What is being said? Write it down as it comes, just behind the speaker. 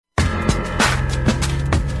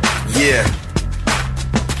Yeah.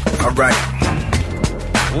 All right.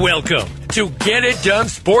 Welcome to Get It Done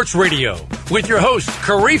Sports Radio with your host,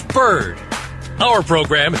 Karif Byrd. Our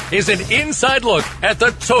program is an inside look at the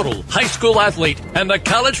total high school athlete and the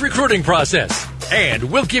college recruiting process. And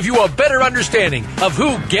we'll give you a better understanding of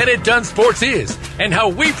who Get It Done Sports is and how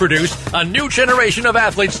we produce a new generation of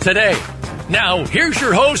athletes today. Now, here's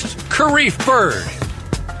your host, Karif Byrd.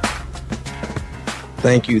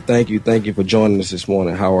 Thank you for joining us this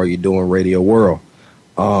morning. How are you doing, Radio World?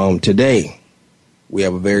 Today, we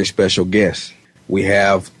have a very special guest. We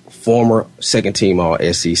have former second-team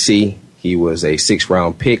All-SEC. He was a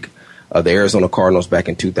sixth-round pick of the Arizona Cardinals back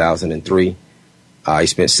in 2003. He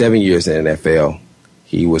spent 7 years in the NFL.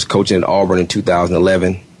 He was coaching at Auburn in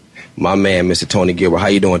 2011. My man, Mr. Tony Gilbert. How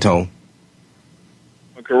you doing, Tone?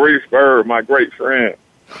 Karif Byrd, my great friend.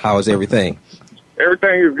 How is everything?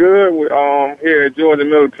 Everything is good. We're here at Georgia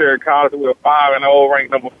Military College. We're 5-0,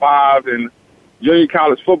 ranked number 5 in junior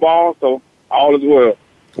college football, so all is well.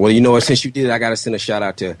 Well, you know what? Since you did it, I got to send a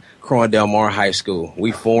shout-out to Corn Del Mar High School.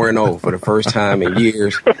 We 4-0 for the first time in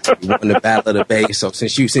years. We won the Battle of the Bay. So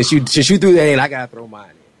since you threw that in, I got to throw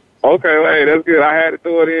mine in. Okay, well, hey, that's good. I had to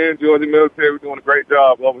throw it in. Georgia Military, we're doing a great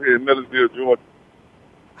job over here in Millersville, Georgia.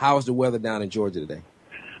 How's the weather down in Georgia today?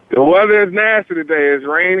 The weather is nasty today. It's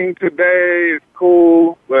raining today. It's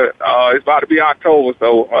cool, but it's about to be October,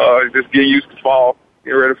 so just get used to fall.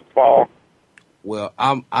 Get ready for fall. Well,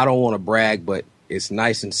 I don't want to brag, but it's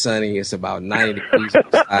nice and sunny. It's about 90 degrees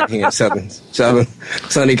outside here in southern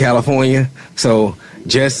sunny California. So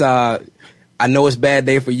just I know it's a bad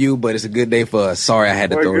day for you, but it's a good day for us. Sorry, I had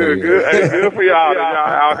to throw it in. Good for y'all.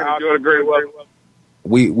 Y'all can enjoy the great weather.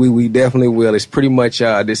 We definitely will. It's pretty much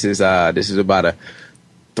this is about a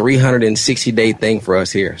 360-day thing for us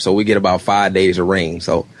here. So we get about 5 days of rain.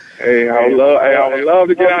 So I would love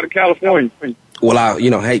to get out of California. Well,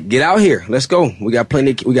 hey, get out here. Let's go. We got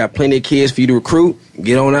plenty of kids for you to recruit.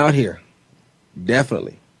 Get on out here.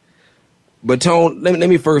 Definitely. But, Tone, let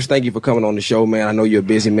me first thank you for coming on the show, man. I know you're a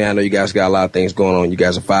busy man. I know you guys got a lot of things going on. You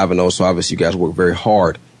guys are 5-0, so obviously you guys work very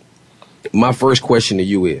hard. My first question to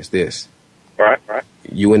you is this. Right.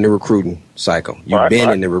 You in the recruiting cycle. You've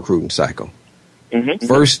been in the recruiting cycle. Mm-hmm.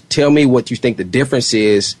 First, tell me what you think the difference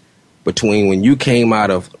is between when you came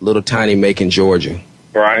out of little tiny Macon, Georgia,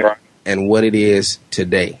 right, and what it is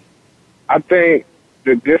today. I think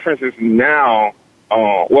the difference is now,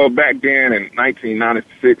 back then in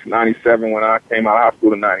 1996, 97, when I came out of high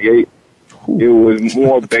school in 98, it was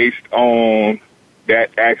more based on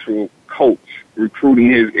that actual coach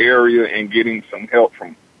recruiting his area and getting some help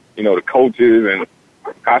from, the coaches and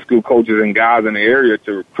high school coaches and guys in the area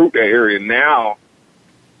to recruit that area. Now,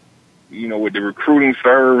 with the recruiting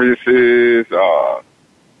services,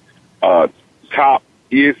 top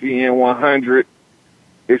ESPN 100,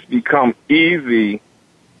 it's become easy,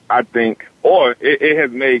 I think, or it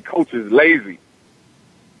has made coaches lazy,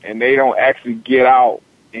 and they don't actually get out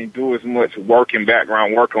and do as much work and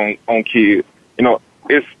background work on kids.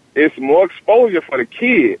 It's more exposure for the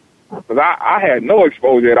kids. Because I had no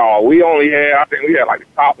exposure at all. I think we had like the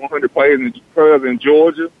top 100 players in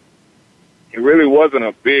Georgia. It really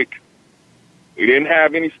wasn't we didn't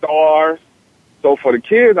have any stars. So for the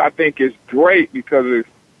kids, I think it's great because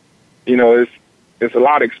it's a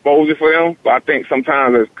lot of exposure for them. But I think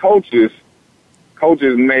sometimes as coaches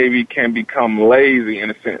maybe can become lazy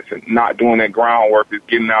in a sense and not doing that groundwork, just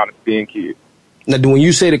getting out and seeing kids. Now, when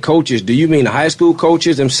you say the coaches, do you mean the high school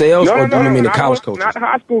coaches themselves, or do you mean the college coaches? Not the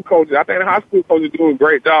high school coaches. I think the high school coaches do a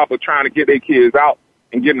great job of trying to get their kids out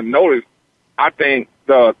and getting them noticed. I think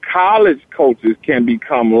the college coaches can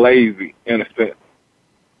become lazy in a sense.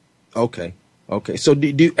 Okay. So,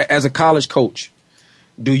 do as a college coach,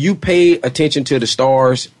 do you pay attention to the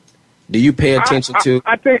stars? Do you pay attention to?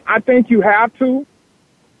 I think you have to,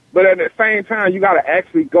 but at the same time, you got to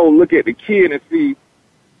actually go look at the kid and see.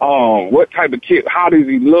 What type of kid, how does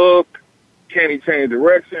he look? Can he change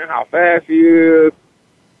direction? How fast he is?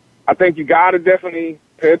 I think you got to definitely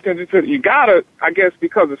pay attention to it. You got to, I guess,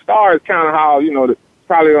 because the star is kind of how, it's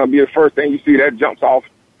probably going to be the first thing you see that jumps off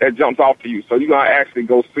to you. So you're going to actually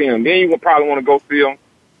go see him. Then you probably want to go see him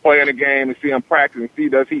play in a game and see him practice and see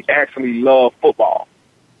does he actually love football?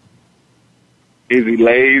 Is he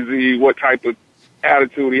lazy? What type of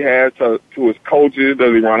attitude he has to his coaches?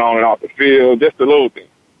 Does he run on and off the field? Just the little things.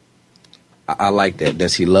 I like that.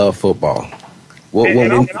 Does he love football?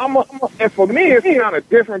 And for me, it's kind of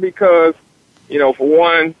different because, for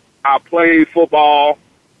one, I played football.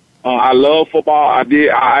 I love football.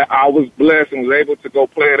 I was blessed and was able to go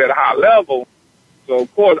play it at a high level. So,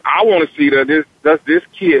 of course, I want to see does this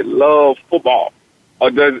kid love football? Or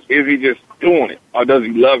is he just doing it? Or does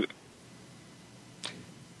he love it?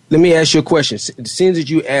 Let me ask you a question. Since that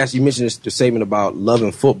you mentioned the statement about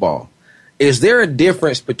loving football. Is there a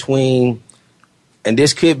difference between, and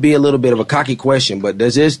this could be a little bit of a cocky question, but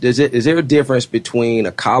is there a difference between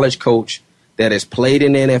a college coach that has played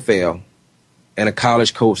in the NFL and a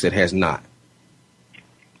college coach that has not?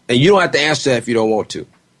 And you don't have to answer that if you don't want to,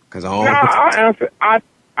 because I'll answer. I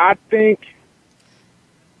think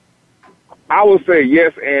I would say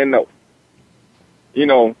yes and no. You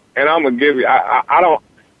know, and I'm gonna give you.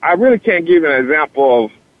 I really can't give you an example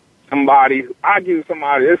of somebody. I give you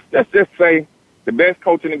somebody. Let's just say the best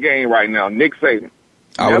coach in the game right now, Nick Saban.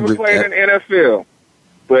 Never played in the NFL,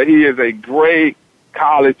 but he is a great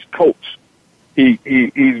college coach. He's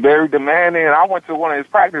very demanding. I went to one of his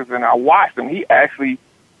practices and I watched him. He actually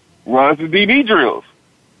runs the DB drills.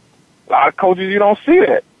 A lot of coaches, you don't see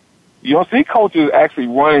that. You don't see coaches actually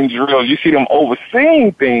running drills. You see them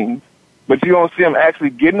overseeing things, but you don't see them actually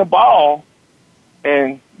getting the ball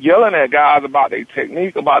and yelling at guys about their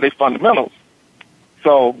technique, about their fundamentals.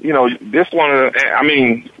 So, you know,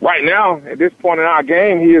 right now, at this point in our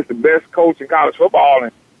game, he is the best coach in college football,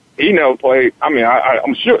 and he never played. I mean,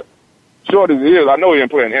 I'm sure as he is, I know he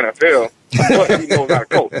didn't play in the NFL, but he knows how to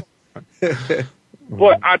coach.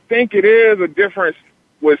 But I think it is a difference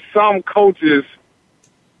with some coaches.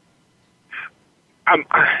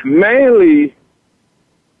 Mainly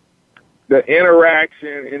the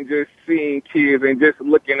interaction and just seeing kids and just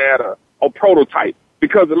looking at a prototype.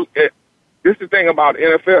 Because this is the thing about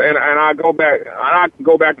NFL, and I can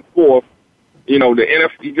go back and forth. You know, the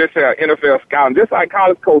NFL, you just have NFL scouting, just like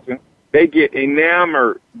college coaching, they get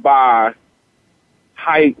enamored by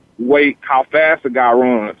height, weight, how fast a guy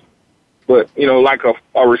runs. But, you know, like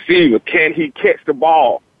a receiver, can he catch the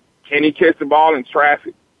ball? Can he catch the ball in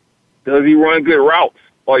traffic? Does he run good routes?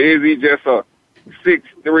 Or is he just a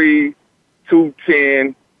 6'3",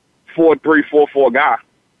 210, 4'3", 4'4" guy?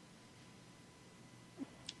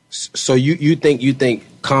 So you think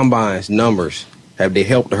Combine's numbers, have they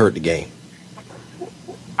helped or hurt the game?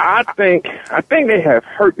 I think they have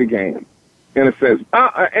hurt the game in a sense.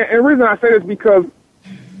 And the reason I say this is because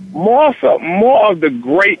more of the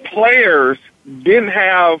great players didn't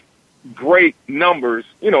have great numbers.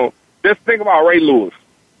 You know, just think about Ray Lewis,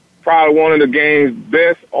 probably one of the game's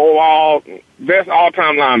best all-time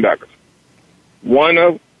linebackers.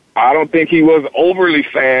 I don't think he was overly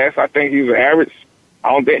fast. I think he was average. I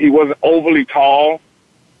don't think he wasn't overly tall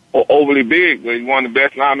or overly big, but he's one of the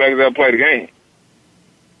best linebackers that ever played the game.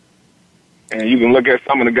 And you can look at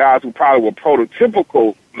some of the guys who probably were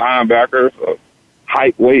prototypical linebackers of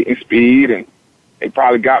height, weight, and speed, and they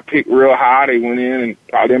probably got picked real high. They went in and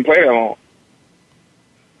probably didn't play that long.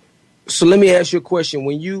 So let me ask you a question.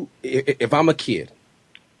 If I'm a kid,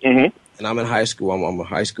 mm-hmm. and I'm in high school, I'm a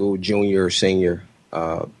high school junior or senior,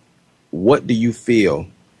 what do you feel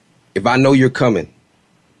if I know you're coming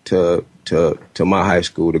to my high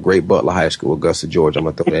school, the Great Butler High School, Augusta, Georgia? I'm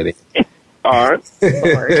gonna throw that in. All right.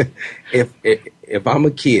 If I'm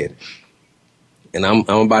a kid and I'm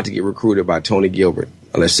about to get recruited by Tony Gilbert,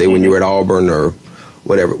 let's say when you're at Auburn or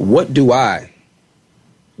whatever, what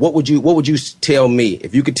would you tell me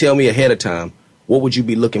if you could tell me ahead of time? What would you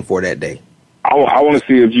be looking for that day? I want to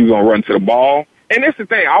see if you're gonna run to the ball. And that's the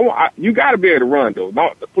thing. You got to be able to run, though.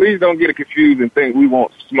 Please don't get it confused and think we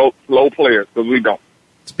want slow players, because we don't.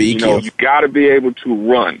 You got to be able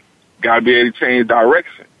to run. Got to be able to change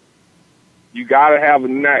direction. You got to have a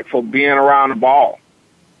knack for being around the ball.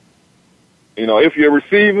 You know, if you're a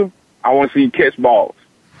receiver, I want to see you catch balls.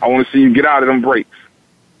 I want to see you get out of them breaks.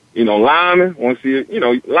 You know, linemen, I want to see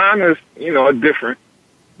linemen is, are different.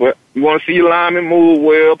 But you want to see your linemen move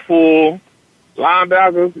well, pull.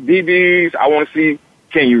 Linebackers, DBs, I want to see,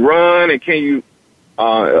 can you run and can you,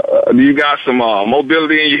 do you got some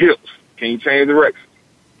mobility in your hips? Can you change direction?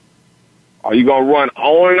 Are you going to run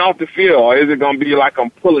on and off the field, or is it going to be like I'm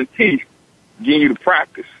pulling teeth, getting you to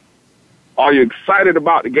practice? Are you excited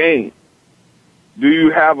about the game? Do you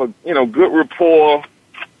have a, good rapport,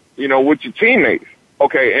 with your teammates?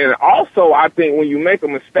 Okay, and also I think when you make a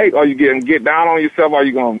mistake, are you going to get down on yourself? Are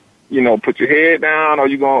you going to, put your head down? Are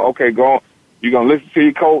you going to, go on? You're going to listen to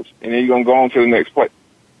your coach, and then you're going to go on to the next play.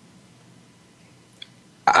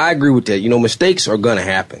 I agree with that. Mistakes are going to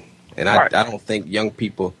happen. And I don't think young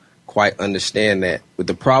people quite understand that. But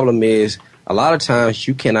the problem is, a lot of times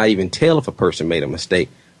you cannot even tell if a person made a mistake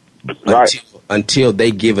until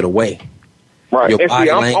they give it away. Right. Your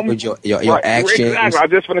body language, your actions. Exactly. I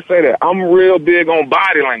just want to say that. I'm real big on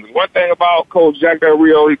body language. One thing about Coach Jack Del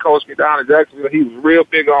Rio, he coached me down in Jacksonville, he was real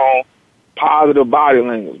big on positive body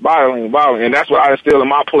language. And that's what I instill in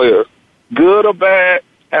my players. Good or bad,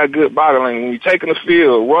 have good body language. When you're taking the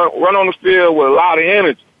field, run on the field with a lot of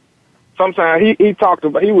energy. sometimes he talked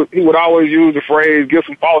about, he would always use the phrase, give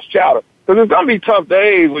some false chatter. Because there's going to be tough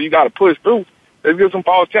days where you got to push through. Let's get some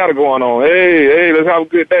false chatter going on. Hey, let's have a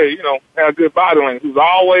good day. You know, have good body language. He's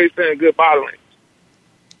always saying good body language.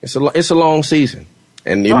 It's a long season.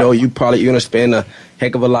 And, you know, you're going to spend a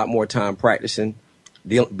heck of a lot more time practicing,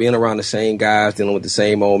 being around the same guys, dealing with the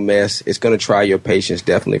same old mess. It's going to try your patience,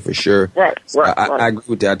 definitely, for sure. Right. I agree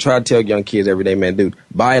with that. I try to tell young kids every day, man, dude,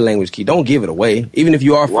 body language key. Don't give it away. Even if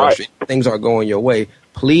you are frustrated, things aren't going your way,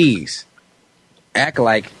 please act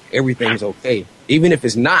like everything's okay, even if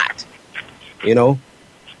it's not, you know?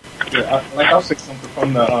 Yeah, I'll say something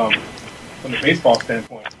from the baseball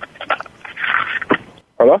standpoint.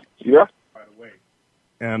 Hello? Yeah? By the way.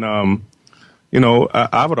 And, you know,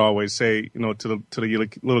 I would always say, you know, to the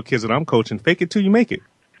little kids that I'm coaching, fake it till you make it.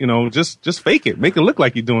 You know, just fake it. Make it look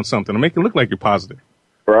like you're doing something, or make it look like you're positive.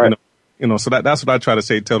 Right. You know, so that's what I try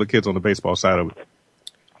to tell the kids on the baseball side of it.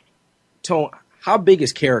 Tone, how big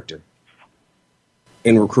is character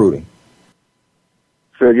in recruiting?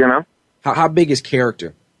 So, you know? How big is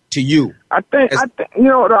character to you? I think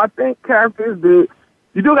character is big.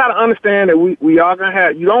 You do got to understand that we are going to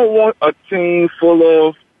have, you don't want a team full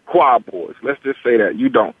of quad boys. Let's just say that. You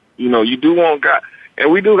don't. You know, you do want guys,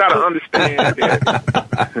 and we do got to understand that.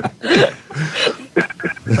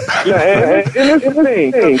 And it's the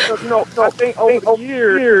thing. You know, I think over the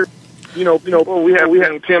years, you know, we had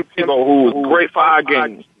Tim Tebow, who was great for our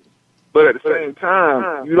games. But at the same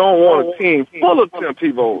time, you don't want a team full of Tim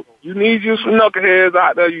Tebows. You need you some knuckleheads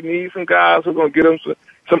out there. You need some guys who are going to get them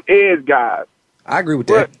some edge guys. I agree with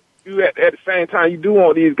that. But you at the same time, you do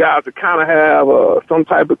want these guys to kind of have some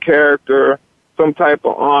type of character, some type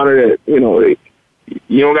of honor that, you know,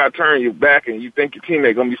 you don't got to turn your back and you think your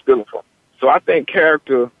teammate going to be stealing from. So I think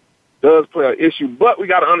character does play an issue, but we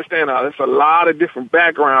got to understand now there's a lot of different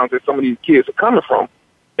backgrounds that some of these kids are coming from.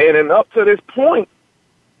 And then up to this point,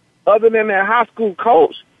 other than their high school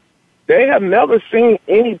coach, they have never seen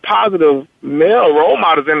any positive male role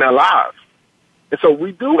models in their lives. And so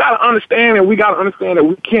we do got to understand, and we got to understand that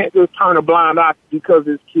we can't just turn a blind eye because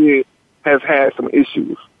this kid has had some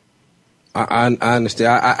issues. I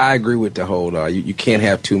understand. I agree with the whole. You can't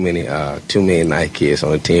have too many nice kids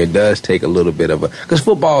on the team. It does take a little bit of because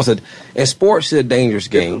football and sports is a dangerous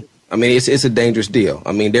game. I mean, it's a dangerous deal.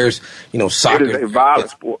 I mean, there's soccer. It is a violent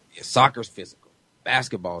sport. Soccer's physical.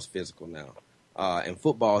 Basketball's physical now, and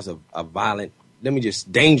football is a violent.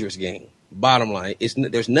 Dangerous game. Bottom line,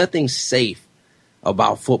 there's nothing safe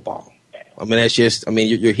about football. I mean, that's just. I mean,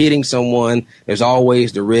 you're hitting someone. There's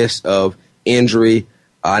always the risk of injury.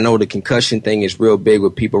 I know the concussion thing is real big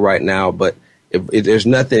with people right now, but if there's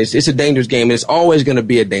nothing, it's a dangerous game, and it's always going to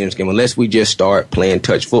be a dangerous game unless we just start playing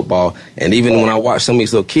touch football. And even when I watch some of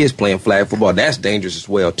these little kids playing flag football, that's dangerous as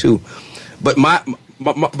well too. But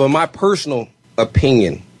my personal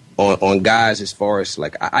opinion on guys, as far as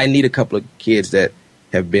like, I need a couple of kids that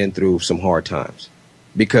have been through some hard times,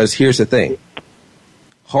 because here's the thing: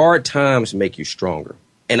 hard times make you stronger.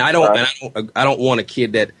 And I don't want a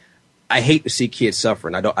kid that. I hate to see kids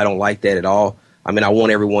suffering. I don't like that at all. I mean,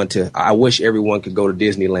 I wish everyone could go to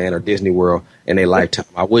Disneyland or Disney World in their lifetime.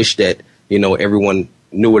 I wish that, everyone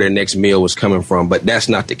knew where their next meal was coming from, but that's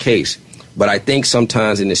not the case. But I think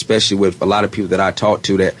sometimes, and especially with a lot of people that I talk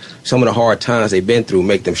to, that some of the hard times they've been through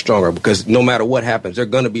make them stronger, because no matter what happens, there's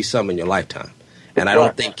going to be some in your lifetime. And I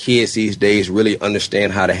don't think kids these days really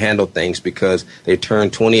understand how to handle things, because they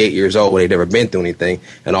turn 28 years old, they've never been through anything,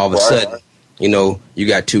 and all of a sudden, you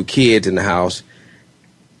got 2 kids in the house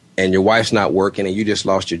and your wife's not working and you just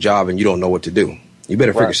lost your job and you don't know what to do. You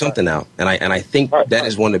better figure something out. And I think that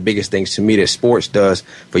is one of the biggest things to me that sports does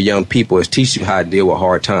for young people, is teach you how to deal with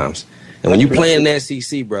hard times. And when you play in the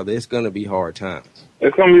SEC, brother, it's going to be hard times.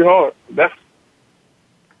 It's going to be hard.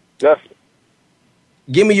 That's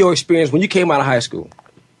Give me your experience when you came out of high school.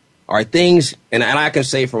 Are things, and I can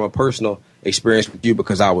say from a personal experience with you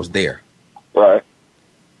because I was there. Right.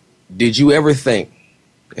 Did you ever think,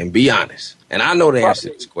 and be honest, and I know the answer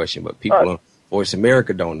to this question, but people on Voice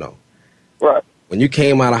America don't know. Right. When you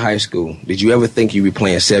came out of high school, did you ever think you'd be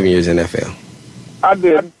playing 7 years in NFL? I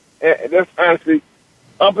did. And that's honestly,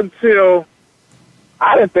 up until,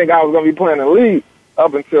 I didn't think I was going to be playing in the league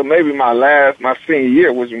up until maybe my senior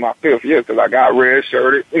year, which was my 5th year, because I got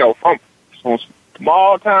red-shirted, from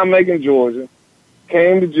small-time Macon, Georgia.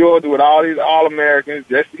 Came to Georgia with all these All-Americans,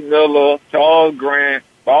 Jesse Miller, Charles Grant,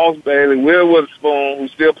 Boss Bailey, Will Witherspoon,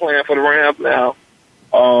 who's still playing for the Rams now.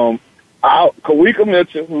 Kawika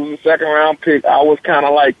Mitchell, who's a second-round pick, I was kind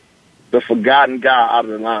of like the forgotten guy out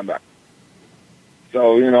of the linebacker.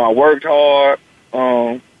 So, I worked hard,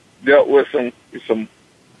 dealt with some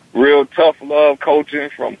real tough love coaching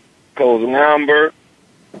from Coach Lambert,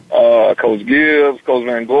 Coach Gibbs, Coach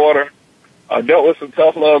Van Gorder. I dealt with some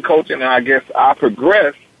tough love coaching, and I guess I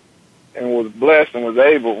progressed and was blessed and was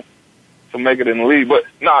able to make it in the league. But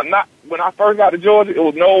not when I first got to Georgia, it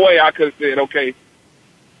was no way I could have said, okay,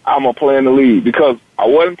 I'm going to play in the league, because I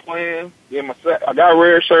wasn't playing. I got a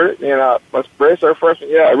red shirt, and my red shirt freshman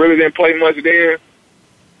year, I really didn't play much then.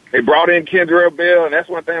 They brought in Kendrell Bell, and that's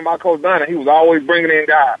one thing about Coach Donner. He was always bringing in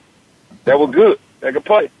guys that were good, that could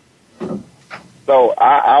play. So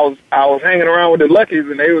I was hanging around with the Luckies,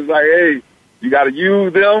 and they was like, hey, you got to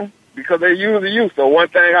use them because they use you. So one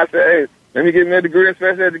thing I said, hey, let me get me a degree in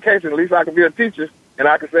special education. At least I can be a teacher, and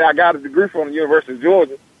I can say I got a degree from the University of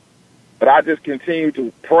Georgia. But I just continued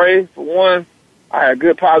to pray, for one. I had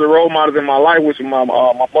good positive role models in my life, which were my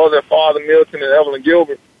mother and father, Milton and Evelyn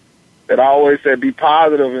Gilbert, that I always said be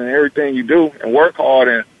positive in everything you do and work hard.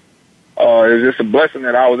 And it was just a blessing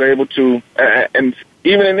that I was able to. And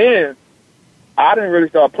even in the end, I didn't really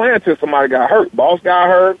start playing until somebody got hurt. Boss got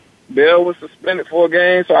hurt. Bell was suspended for a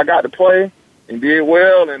game, so I got to play and did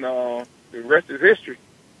well, and the rest is history.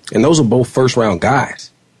 And those are both first-round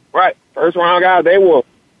guys. Right. First-round guys. They were,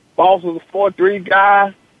 Boss was a 4-3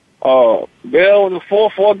 guy. Bell was a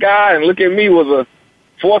 4-4 guy, and look at me, was a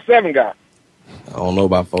 4-7 guy. I don't know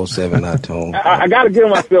about 4-7, not Tone. I got to give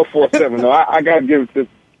myself 4-7 though. I got to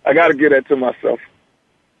give that to myself.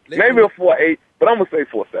 Maybe a 4-8, but I'm gonna say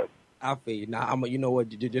 4-7. I feel you. Now, you know what?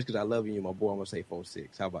 Just because I love you, my boy, I'm gonna say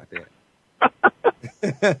 4-6. How about that?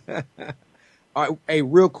 All right. Hey,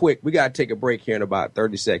 real quick, we gotta take a break here in about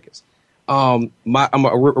 30 seconds. A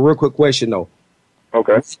real quick question though.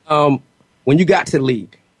 Okay. When you got to the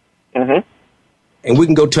league, mm-hmm. and we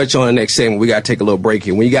can go touch on the next segment. We gotta take a little break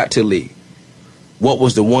here. When you got to the league, what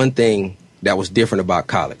was the one thing that was different about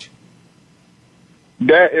college?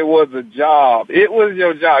 That it was a job. It was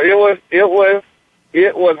your job.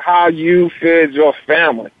 It was how you fed your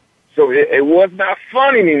family. So it was not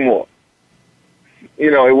fun anymore. You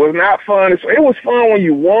know, it was not fun. It was fun when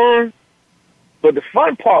you won, but the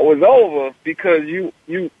fun part was over because you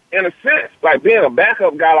in a sense, like being a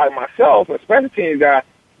backup guy like myself, a special teams guy,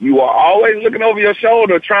 you are always looking over your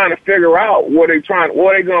shoulder trying to figure out what they going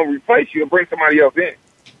to replace you or bring somebody else in.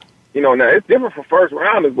 You know, now it's different for first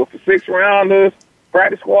rounders, but for 6 rounders,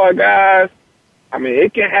 practice squad guys, I mean,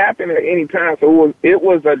 it can happen at any time. So it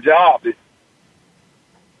was a job.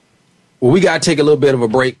 Well, we got to take a little bit of a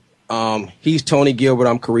break. He's Tony Gilbert.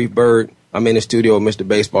 I'm Karif Byrd. I'm in the studio with Mr.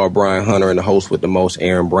 Baseball Brian Hunter and the host with the most,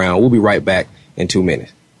 Aaron Brown. We'll be right back in 2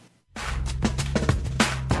 minutes.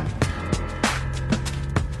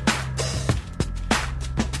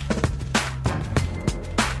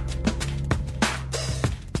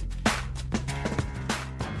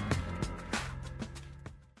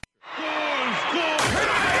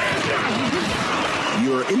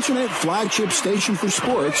 Internet flagship station for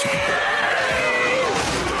sports.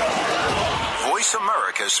 Voice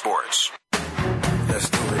America Sports. Let's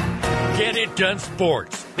do it. Get It Done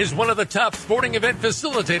Sports is one of the top sporting event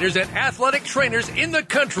facilitators and athletic trainers in the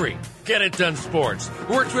country. Get It Done Sports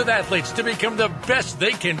works with athletes to become the best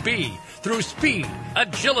they can be through speed,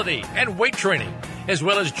 agility, and weight training, as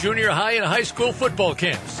well as junior high and high school football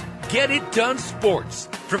camps. Get It Done Sports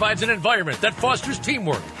provides an environment that fosters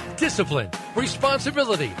teamwork, discipline,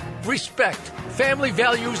 responsibility, respect, family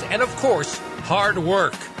values, and, of course, hard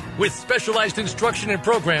work. With specialized instruction and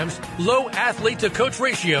programs, low athlete-to-coach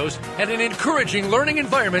ratios, and an encouraging learning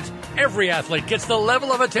environment, every athlete gets the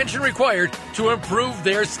level of attention required to improve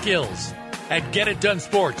their skills. At Get It Done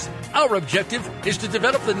Sports, our objective is to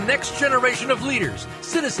develop the next generation of leaders,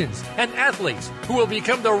 citizens, and athletes who will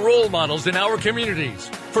become the role models in our communities.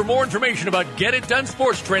 For more information about Get It Done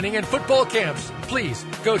Sports training and football camps, please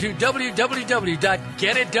go to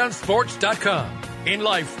www.getitdonesports.com. In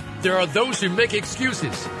life, there are those who make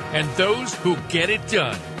excuses and those who get it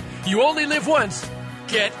done. You only live once.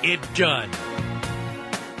 Get it done.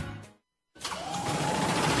 The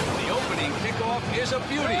opening kickoff is a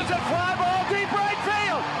beauty. It's a fly ball deep right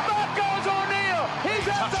field. Back goes O'Neal. He's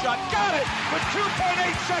at the shot. Got it with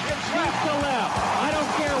 2.8 seconds left. To left. I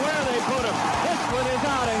don't care where they put him. This one is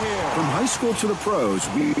out of here. From high school to the pros,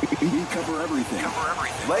 we cover everything.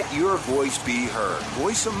 Let your voice be heard.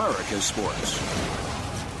 Voice America Sports.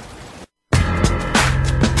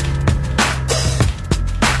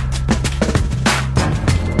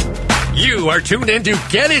 You are tuned in to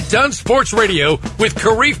Get It Done Sports Radio with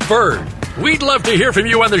Karif Byrd. We'd love to hear from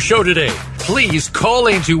you on the show today. Please call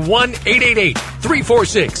into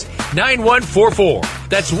 1-888-346-9144.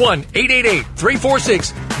 That's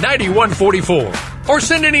 1-888-346-9144. Or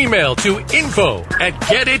send an email to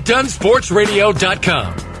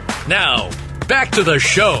info@getitdonesportsradio.com. Now, back to the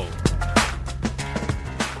show.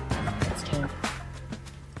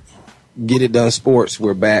 Get It Done Sports,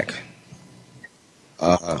 we're back.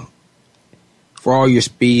 For all your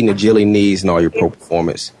speed and agility needs and all your pro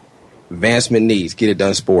performance advancement needs, Get It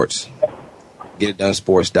Done Sports.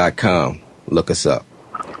 GetItDoneSports.com. Look us up.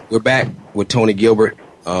 We're back with Tony Gilbert.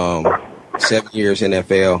 7 years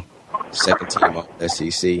NFL, second team all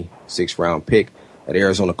SEC, 6th round pick at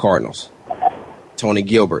Arizona Cardinals. Tony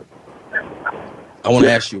Gilbert, I want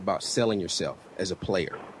to ask you about selling yourself as a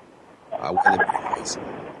player. Whether it be high school,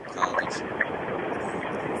 college.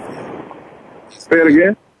 Say it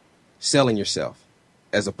again. Selling yourself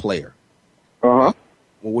as a player. Uh-huh.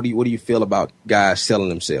 Well, what do you feel about guys selling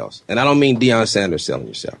themselves? And I don't mean Deion Sanders selling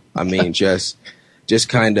yourself. I mean just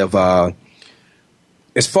kind of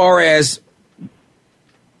as far as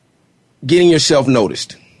getting yourself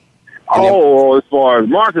noticed. As far as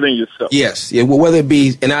marketing yourself. Yes. Yeah. Well, whether it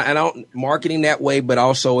be and I don't marketing that way, but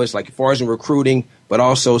also it's like as far as in recruiting, but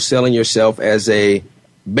also selling yourself as a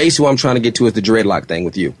basically what I'm trying to get to is the dreadlock thing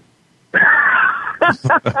with you.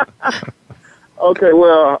 Okay,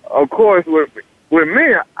 well, of course, with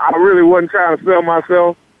me, I really wasn't trying to sell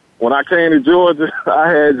myself. When I came to Georgia,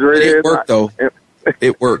 I had dreads. It worked, though.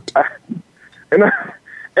 It worked. And I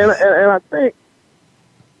think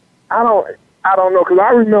I don't know, because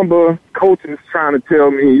I remember coaches trying to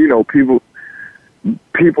tell me,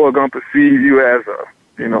 people are gonna perceive you as a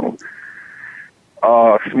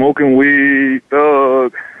smoking weed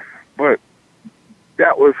thug, but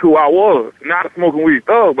that was who I was. Not a smoking weed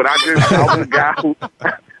thug, but I was a guy who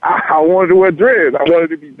I wanted to wear dreads. I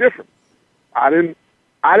wanted to be different. I didn't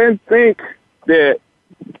think that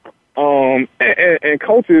and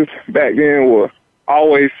coaches back then were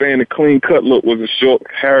always saying the clean cut look was a short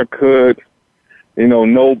haircut,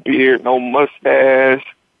 no beard, no mustache,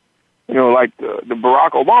 like the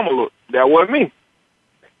Barack Obama look. That wasn't me.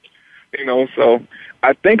 So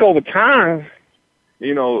I think over time,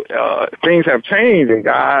 things have changed, and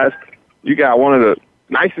guys, you got one of the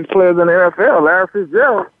nicest players in the NFL, Larry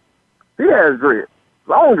Fitzgerald. He has dreads,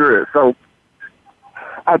 long dreads. So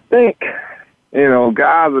I think,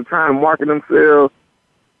 guys are trying to market themselves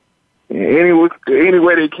in any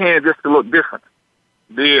way they can just to look different.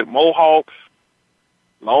 Be it mohawks,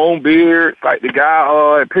 long beards, like the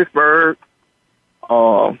guy at Pittsburgh,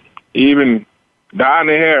 even dyeing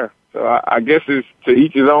their hair. So I guess it's to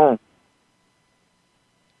each his own.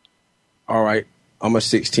 All right, I'm a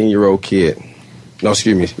 16-year-old kid. No,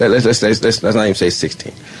 excuse me. Let's not even say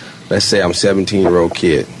 16. Let's say I'm a 17-year-old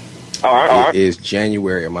kid. All right. It is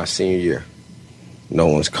January of my senior year. No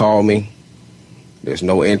one's called me. There's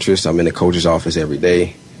no interest. I'm in the coach's office every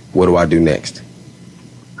day. What do I do next?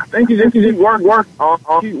 I think you just work,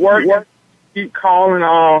 keep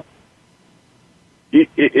calling.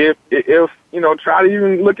 If try to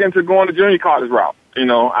even look into going to junior college route.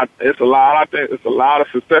 It's a lot. I think it's a lot of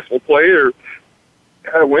successful players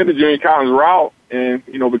that went the junior college route and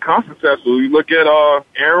become successful. You look at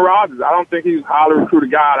Aaron Rodgers. I don't think he was a highly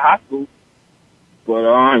recruited guy out of high school,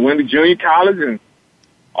 but he went to junior college and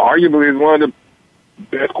arguably is one of the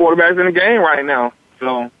best quarterbacks in the game right now.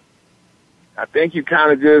 So I think you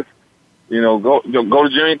kind of just go to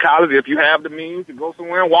junior college if you have the means to go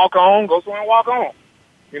somewhere and walk on. Go somewhere and walk on.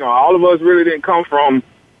 All of us really didn't come from,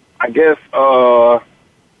 I guess,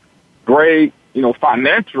 great,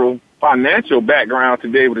 financial background to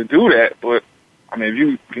be able to do that. But, I mean, if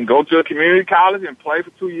you can go to a community college and play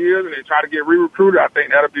for 2 years and then try to get re-recruited, I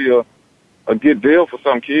think that'll be a good deal for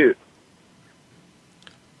some kids.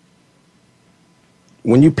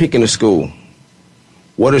 When you pick in a school,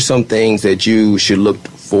 what are some things that you should look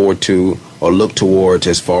forward to or look towards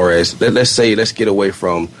as far as, let's get away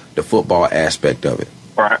from the football aspect of it.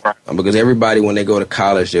 Right. Because everybody, when they go to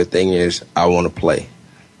college, their thing is, I want to play.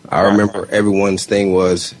 I remember everyone's thing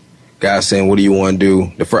was guys saying, what do you want to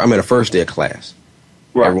do? I'm in the first day of class.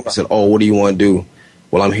 Right. Everyone said, what do you want to do?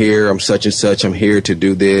 Well, I'm here. I'm such and such. I'm here to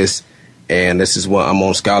do this. And this is what I'm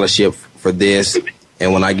on scholarship for this.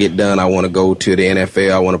 And when I get done, I want to go to the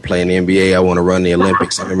NFL. I want to play in the NBA. I want to run the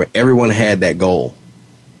Olympics. I remember everyone had that goal.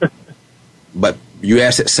 But you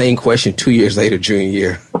ask that same question 2 years later, junior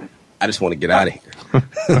year. I just want to get out of here.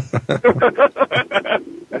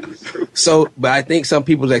 But I think some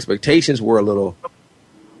people's expectations were a little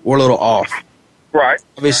off. Right.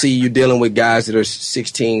 Obviously, you're dealing with guys that are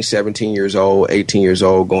 16, 17 years old, 18 years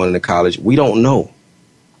old, going into college. We don't know.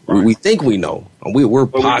 Right. We think we know. We're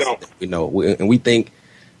positive we know. We think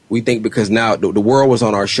because now the world was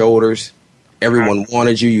on our shoulders. Everyone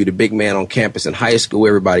wanted you. You're the big man on campus in high school.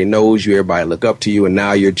 Everybody knows you. Everybody look up to you. And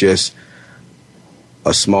now you're just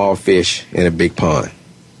a small fish in a big pond.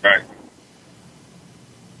 Right.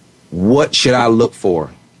 What should I look for?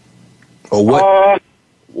 Or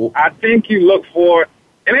I think you look for,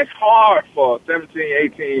 and it's hard for a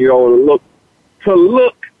 17, 18-year-old to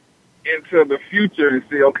look into the future and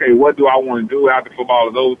see, okay, what do I want to do after football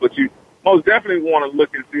or those? But you most definitely want to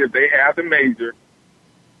look and see if they have the major.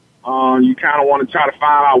 You kind of want to try to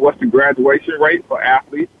find out what's the graduation rate for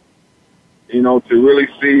athletes, to really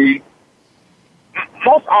see.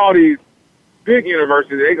 Most all these big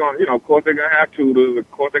universities, they're going, of course they're going to have tutors, of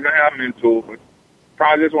course they're going to have mentors, but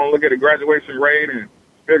probably just want to look at the graduation rate and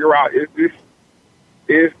figure out, is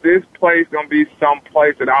this place going to be some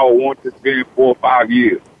place that I would want to spend 4 or 5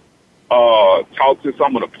 years? Talk to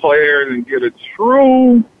some of the players and get a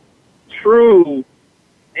true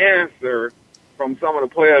answer from some of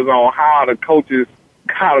the players on how the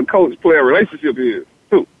coach-player relationship is,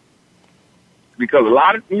 too. Because a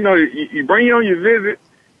lot of, you bring you on your visit,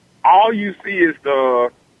 all you see is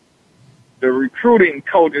the recruiting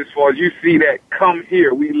coach as far as you see that, come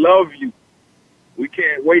here, we love you. We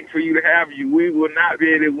can't wait for you to have you. We will not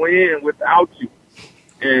be able to win without you.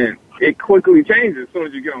 And it quickly changes as soon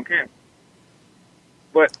as you get on campus.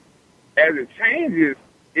 But as it changes,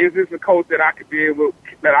 is this a coach that I could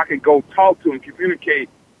go talk to and communicate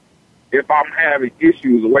if I'm having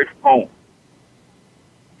issues away from home?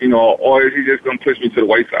 Or is he just going to push me to the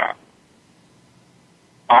wayside?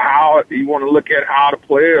 Or how you want to look at how the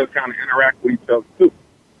players kind of interact with each other too?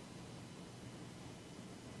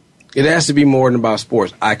 It has to be more than about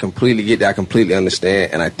sports. I completely get that. I completely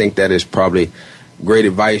understand. And I think that is probably great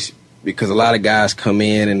advice because a lot of guys come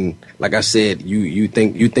in and, like I said, you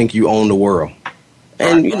think you own the world.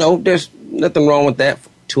 And, there's nothing wrong with that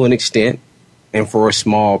to an extent and for a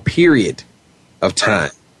small period of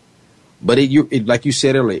time. But it like you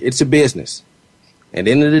said earlier, it's a business. At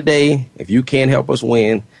the end of the day, if you can't help us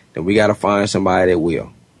win, then we got to find somebody that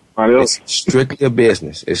will. It's strictly a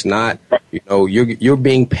business. It's not, you're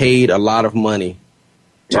being paid a lot of money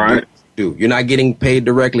to do. You're not getting paid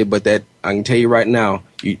directly, but that I can tell you right now,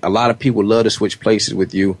 a lot of people love to switch places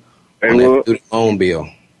with you on their student loan bill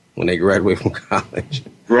when they graduate from college.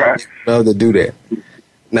 Right. They love to do that.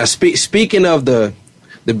 Now, speaking of the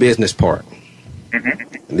business part,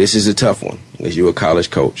 this is a tough one because you're a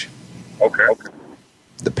college coach. Okay.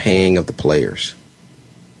 The paying of the players.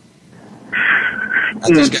 I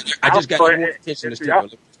just got your attention to still.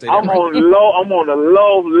 I'm on the low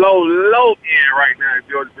end right now at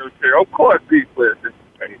Georgia Military. Of course, these players should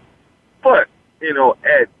be paid, but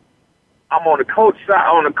I'm on the coach side.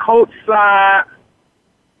 On the coach side,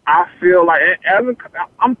 I feel like let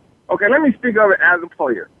me speak of it as a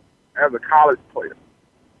player, as a college player.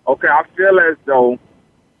 Okay, I feel as though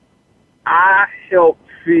I helped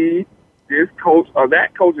feed this coach or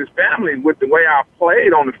that coach's family with the way I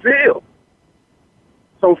played on the field.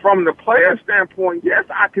 So from the player standpoint, yes,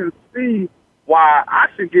 I can see why I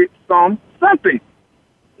should get something.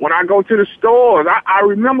 When I go to the stores, I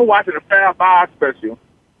remember watching the Fab Five special,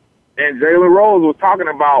 and Jalen Rose was talking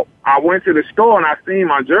about, I went to the store and I seen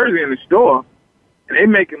my jersey in the store, and they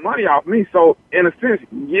making money off me. So in a sense,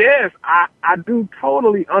 yes, I do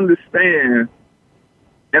totally understand,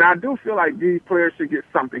 and I do feel like these players should get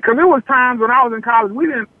something. Because there was times when I was in college, we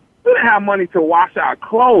didn't have money to wash our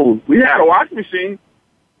clothes. We had a washing machine,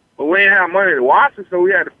 but we didn't have money to wash it, so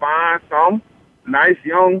we had to find some nice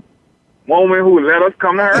young woman who would let us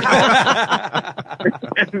come to her house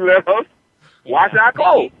and let us wash our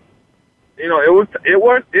clothes. It was,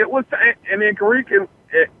 and then Karif can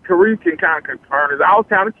kind of confirm this. I was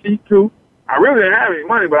kind of cheap too. I really didn't have any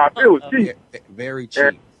money, but I feel it was cheap. Very cheap.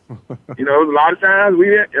 And, there was a lot of times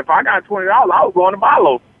if I got $20, I was going to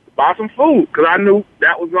buy some food because I knew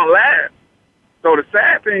that was going to last. So the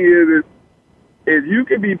sad thing is you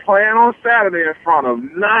could be playing on Saturday in front of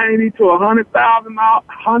 90 to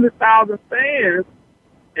 100,000 fans,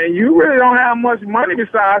 and you really don't have much money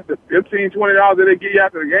besides the $15, $20 that they give you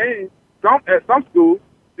after the game. At some schools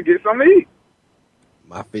to get something to eat.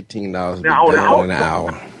 My $15 now in an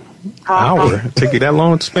hour. Hour? Take you that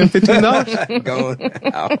long to spend $15? Going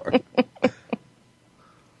an hour.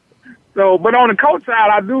 So, but on the coach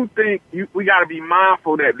side, I do think we got to be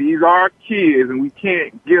mindful that these are kids, and we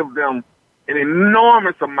can't give them an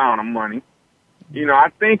enormous amount of money.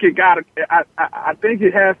 I think I think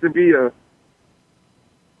it has to be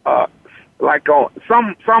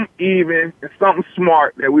some even and something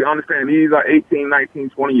smart that we understand. These are 18, 19,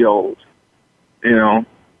 20-year-olds, and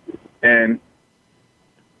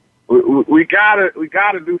we gotta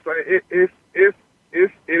do something. It is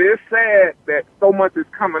sad that so much is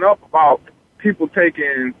coming up about people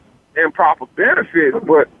taking improper benefits,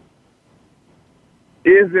 but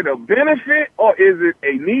is it a benefit or is it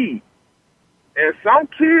a need? And some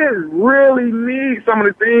kids really need some of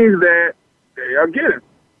the things that they are getting.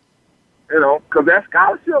 you know, because that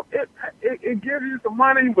scholarship, it gives you some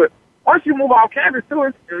money, but once you move off campus too,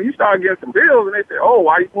 and you start getting some bills, and they say, oh,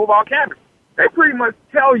 why you move off campus? They pretty much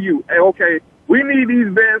tell you, hey, okay, we need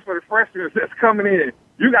these beds for the freshmen that's coming in.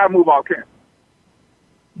 You got to move off campus.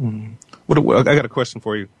 Mm-hmm. I got a question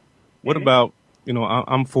for you. What about, you know,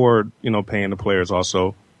 I'm for, you know, paying the players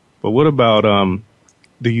also, but what about,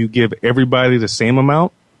 do you give everybody the same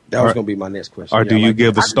amount? That was going to be my next question. Or do you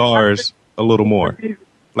give the stars a little more?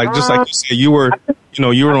 Like, just like you said, you were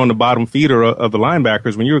on the bottom feeder of the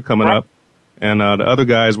linebackers when you were coming up, and the other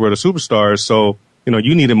guys were the superstars. So, you know,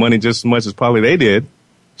 you needed money just as much as probably they did.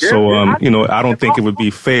 So, you know, I don't think it would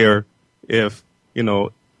be fair if,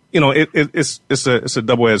 it's a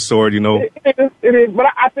double-edged sword, you know. It is, but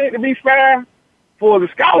I think to be fair, for the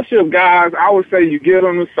scholarship guys, I would say you give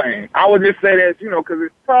them the same. I would just say that, you know, because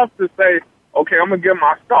it's tough to say, okay, I'm going to give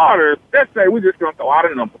my starters, let's say we're just going to throw out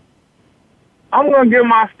a number. I'm going to give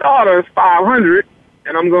my starters 500,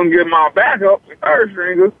 and I'm going to give my backups and third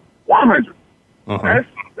stringers 100. Uh-huh.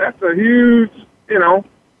 That's a huge, you know,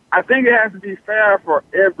 I think it has to be fair for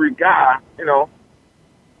every guy, you know.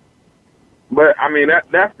 But, I mean,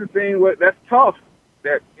 that's the thing, that's tough,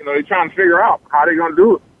 that, you know, they're trying to figure out how they're going to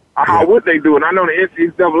do it. How would they do it? I know the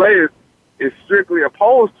NCAA is strictly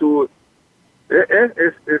opposed to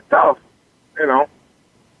it. It's tough, you know.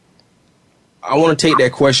 I want to take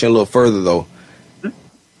that question a little further, though.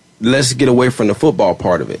 Let's get away from the football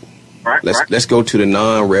part of it. Let's go to the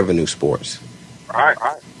non-revenue sports. Right.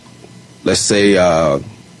 Let's say,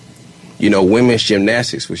 women's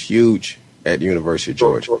gymnastics was huge at the University of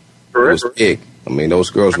Georgia. It was big. I mean,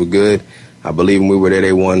 those girls were good. I believe when we were there,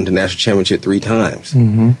 they won the national championship 3 times.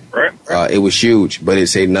 Mm-hmm. It was huge, but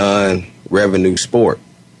it's a non-revenue sport.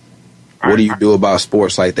 What do you do about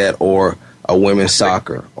sports like that, or a women's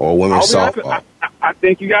soccer, or women's softball? I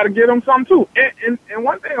think you got to give them some too. And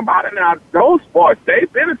one thing about it now, those sports, they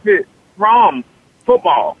benefit from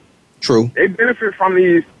football. True. They benefit from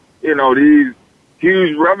these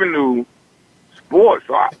huge revenue sports.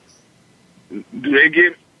 So I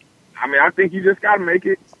think you just got to make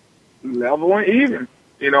it level and even,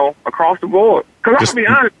 across the board. Because I'll be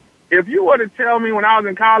honest, if you were to tell me when I was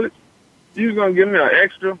in college, you was going to give me an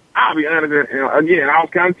extra, I'll be honest, again, I was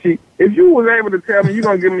kind of cheap. If you was able to tell me you're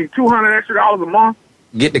going to give me $200 extra a month.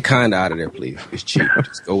 Get the kind out of there, please. It's cheap.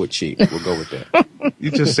 Just go with cheap. We'll go with that.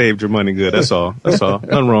 You just saved your money good. That's all.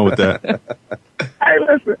 Nothing wrong with that. Hey,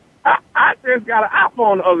 listen, I just got an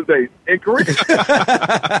iPhone the other day in Korea.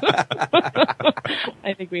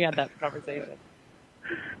 I think we had that conversation.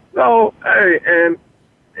 So, hey, and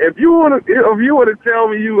if you were to tell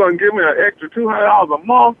me you were going to give me an extra $200 a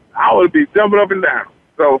month, I would be jumping up and down.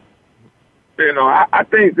 So, I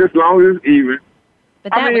think as long as it's even.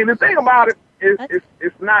 The thing about it is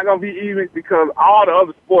it's not going to be even because all the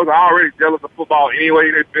other sports are already jealous of football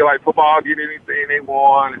anyway. They feel like football get anything they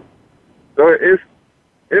want. So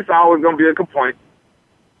it's always going to be a complaint.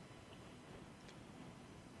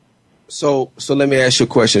 So let me ask you a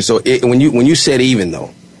question. So when you said even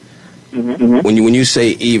though, mm-hmm. when you say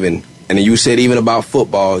even, and you said even about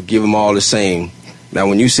football, give them all the same. Now,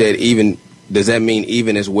 when you said even, does that mean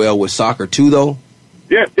even as well with soccer too, though?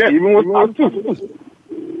 Yeah, even with soccer too.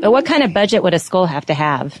 But what kind of budget would a school have to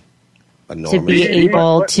have to be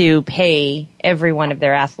able to pay every one of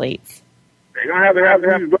their athletes? They're going to have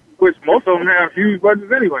huge budgets, which most of them have huge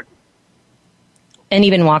budgets anyway. And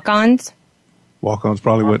even walk-ons? Walk-ons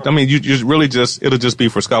probably would. I mean, it'll just be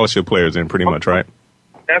for scholarship players then, pretty much, right?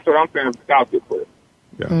 That's what I'm saying for scholarship players.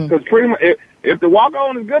 Yeah. Because pretty much, if the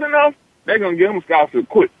walk-on is good enough, they're going to give them a scholarship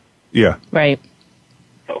quick. Yeah. Right.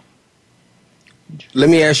 So. Let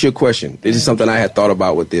me ask you a question. This is something I had thought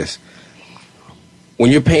about with this.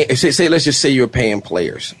 When you're paying, let's just say you're paying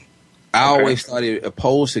players. I always thought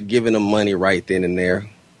opposed to giving them money right then and there.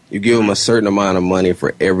 You give them a certain amount of money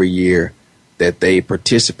for every year that they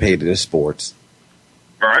participated in sports.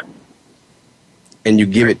 All right. And you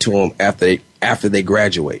give it to them after they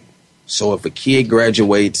graduate. So if a kid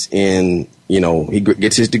graduates in, he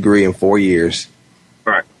gets his degree in 4 years.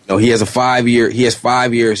 Right. He has 5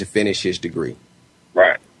 years to finish his degree.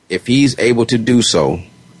 Right. If he's able to do so,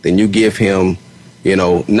 then you give him,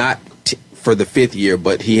 not for the 5th year,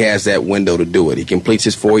 but he has that window to do it. He completes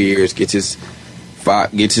his 4 years, gets his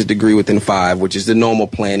degree within 5, which is the normal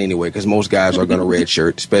plan anyway, because most guys are going to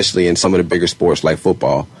redshirt, especially in some of the bigger sports like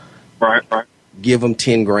football. Right. Give them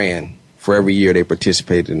 $10,000 for every year they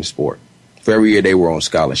participated in the sport. For every year they were on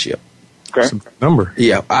scholarship. Okay. That's a big number.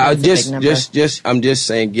 Yeah, I'm just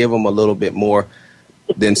saying, give them a little bit more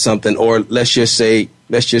than something, or let's just say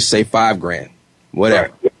 $5,000,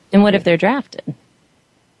 whatever. And what if they're drafted?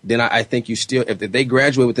 then I think you still, if they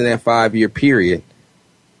graduate within that 5-year period,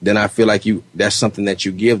 then I feel like that's something that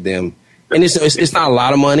you give them. And it's not a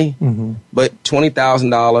lot of money, but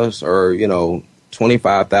 $20,000 or,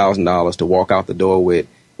 $25,000 to walk out the door with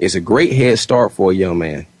is a great head start for a young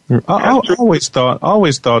man. I always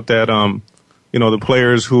thought that, the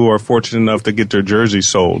players who are fortunate enough to get their jerseys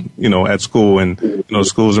sold, at school, and,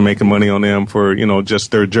 schools are making money on them for,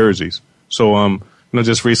 just their jerseys. So,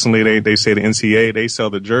 just recently they say the NCAA, they sell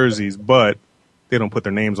the jerseys, but they don't put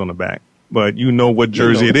their names on the back. But what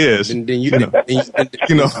jersey it is. Then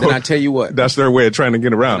I tell you what. That's their way of trying to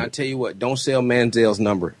get around it. I tell you what, don't sell Manziel's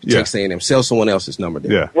number. Texas A&M. Sell someone else's number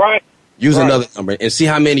there. Yeah. Right. Use another number and see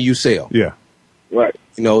how many you sell. Yeah. Right.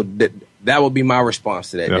 That would be my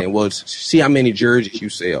response to that. Yeah. Then, well, see how many jerseys you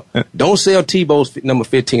sell. Don't sell Tebow's number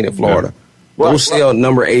 15 at Florida. Yeah. Go sell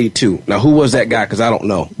number 82. Now, who was that guy? Because I don't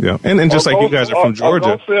know. Yeah, and just like you guys are from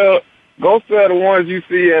Georgia. Go sell the ones you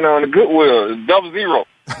see in the Goodwill, 00.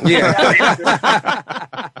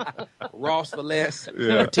 Yeah. Ross for less.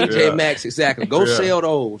 TJ Maxx, exactly. Go sell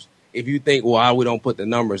those if you think, well, we don't put the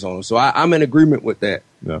numbers on them. So I'm in agreement with that.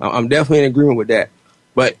 Yeah. I'm definitely in agreement with that.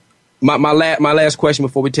 But my last question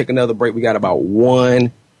before we take another break, we got about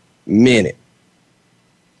 1 minute.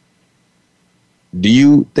 Do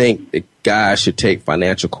you think that guys should take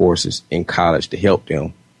financial courses in college to help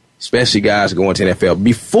them, especially guys going to the NFL,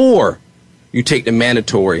 before you take the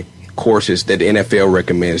mandatory courses that the NFL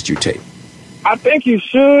recommends you take? I think you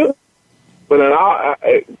should, but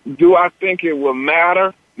do I think it will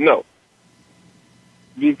matter? No.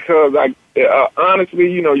 Because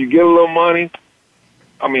honestly, you get a little money.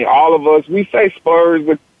 I mean, all of us, we say Spurs,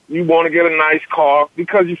 but you want to get a nice car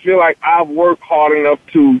because you feel like I've worked hard enough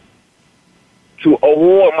to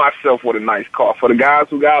award myself with a nice car. For the guys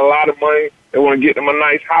who got a lot of money, they want to get them a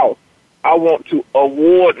nice house. I want to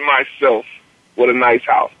award myself with a nice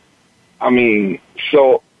house. I mean,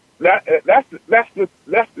 so that's the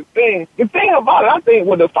thing. The thing about it, I think,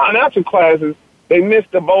 with the financial classes, they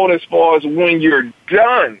missed the boat as far as when you're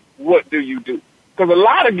done, what do you do? Because a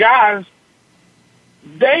lot of guys,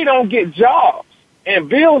 they don't get jobs, and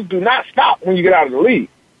bills do not stop when you get out of the league.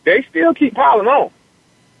 They still keep piling on.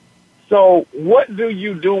 So what do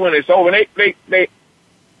you do when it's over? They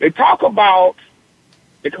talk about,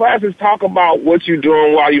 the classes talk about what you're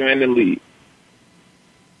doing while you're in the league.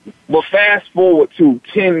 But fast forward to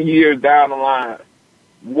 10 years down the line,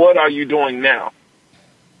 what are you doing now?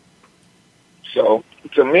 So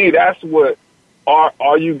to me, that's what,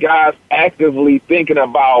 are you guys actively thinking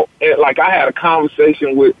about? Like, I had a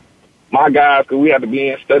conversation with my guys because we had to be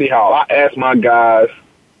in study hall. I asked my guys,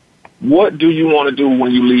 what do you want to do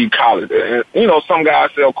when you leave college? And, some guys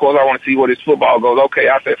say, of course, I want to see where this football goes. Okay,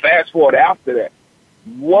 I said, fast forward after that.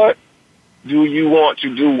 What do you want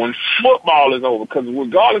to do when football is over? Because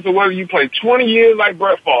regardless of whether you play 20 years like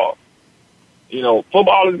Brett Favre,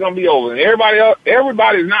 football is going to be over. And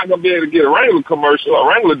everybody's not going to be able to get a Wrangler commercial or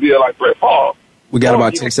a Wrangler deal like Brett Favre. We got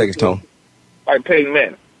about 10 seconds, Tone. Like Peyton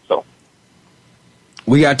Manning. So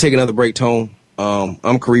we got to take another break, Tone.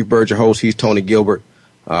 I'm Karif Byrd, your host. He's Tony Gilbert,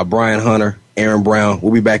 Brian Hunter, Aaron Brown.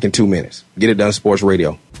 We'll be back in 2 minutes. Get It Done Sports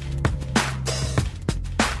Radio.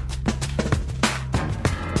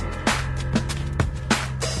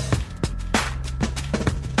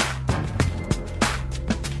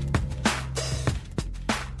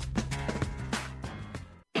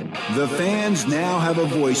 The fans now have a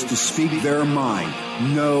voice to speak their mind.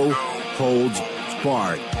 No holds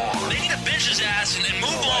barred. They need to bench his ass and move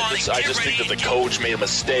on. I just think that the coach made a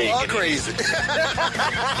mistake. All crazy.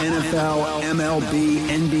 NFL, MLB,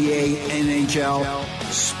 NBA, NHL.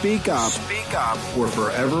 Speak up. Speak up or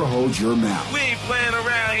forever hold your mouth. We ain't playing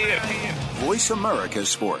around here. Voice America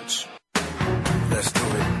Sports. Let's do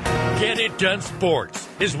it. Get It Done Sports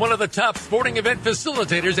is one of the top sporting event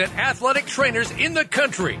facilitators and athletic trainers in the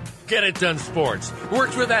country. Get It Done Sports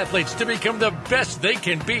works with athletes to become the best they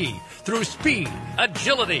can be through speed,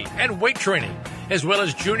 agility, and weight training, as well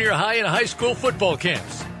as junior high and high school football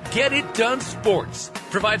camps. Get It Done Sports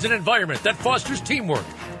provides an environment that fosters teamwork,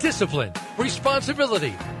 discipline,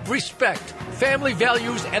 responsibility, respect, family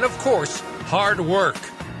values, and, of course, hard work.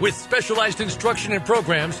 With specialized instruction and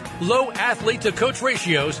programs, low athlete-to-coach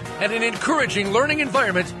ratios, and an encouraging learning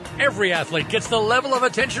environment, every athlete gets the level of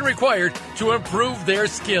attention required to improve their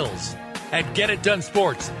skills. At Get It Done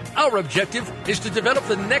Sports, our objective is to develop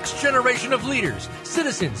the next generation of leaders,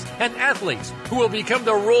 citizens, and athletes who will become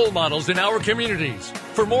the role models in our communities.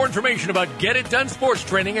 For more information about Get It Done Sports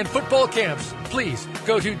training and football camps, please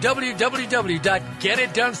go to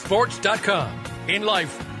www.getitdonesports.com. In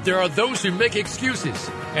life, there are those who make excuses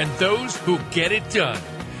and those who get it done.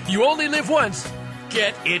 You only live once.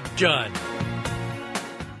 get it done.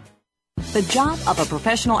 The job of a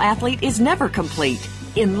professional athlete is never complete.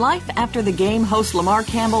 In Life After the Game, host Lamar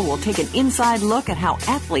Campbell will take an inside look at how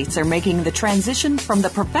athletes are making the transition from the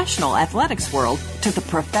professional athletics world to the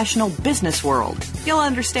professional business world. You'll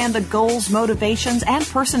understand the goals, motivations, and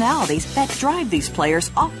personalities that drive these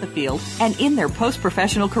players off the field and in their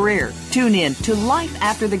post-professional career. Tune in to Life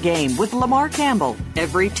After the Game with Lamar Campbell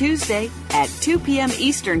every Tuesday at 2 p.m.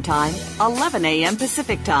 Eastern Time, 11 a.m.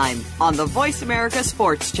 Pacific Time on the Voice America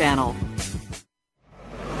Sports Channel.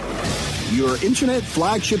 Your internet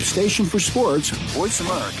flagship station for sports, Voice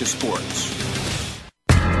America Sports.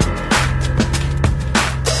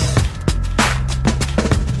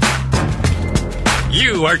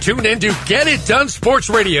 You are tuned in to Get It Done Sports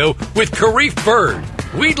Radio with Karif Byrd.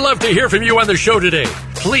 We'd love to hear from you on the show today.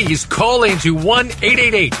 Please call in to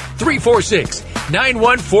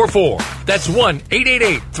 1-888-346-9144. That's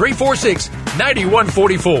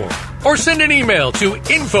 1-888-346-9144. Or send an email to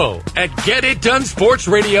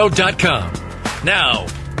info@getitdonesportsradio.com. Now,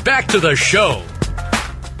 back to the show.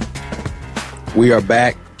 We are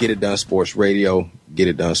back. Get It Done Sports Radio. Get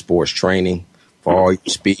It Done Sports Training for all your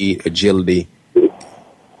speed, agility,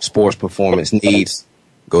 sports performance needs.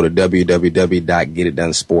 Go to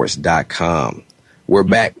www.getitdonesports.com. We're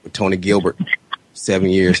back with Tony Gilbert, 7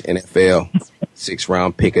 years NFL,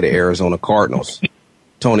 6th-round pick of the Arizona Cardinals.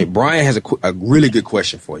 Tony, Brian has a really good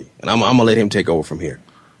question for you, and I'm going to let him take over from here.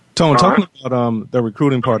 Tony, talking about the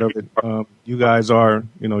recruiting part of it, you guys are,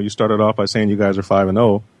 you started off by saying you guys are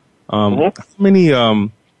 5-0. How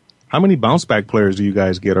many bounce back players do you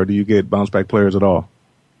guys get, or do you get bounce back players at all?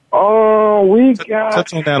 We got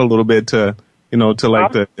touch on that a little bit to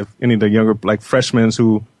if any of the younger like freshmen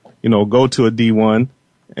who go to a D1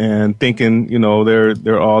 and thinking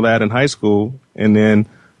they're all that in high school, and then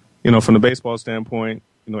from the baseball standpoint,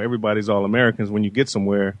 everybody's all Americans when you get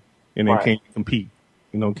somewhere, and then can you compete?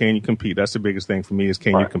 Can you compete? That's the biggest thing for me is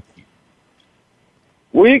can you compete?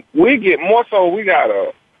 We get more so. We got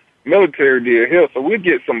a military deal here, so we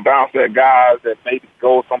get some bounce back guys that maybe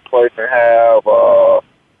go someplace and have,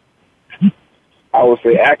 I would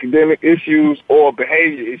say, academic issues or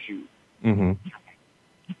behavior issues. Mm-hmm.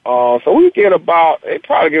 So we get they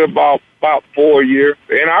probably get about 4 a year.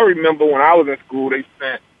 And I remember when I was in school, they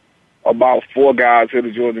sent about 4 guys to the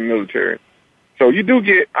Georgia military. So you do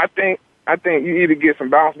get, I think you either get some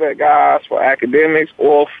bounce back guys for academics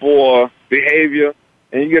or for behavior,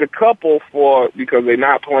 and you get a couple because they're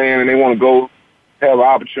not playing and they want to go have an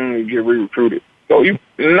opportunity to get re-recruited. So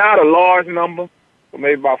not a large number, but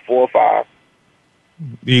maybe about 4 or 5.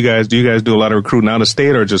 Do you guys do a lot of recruiting out of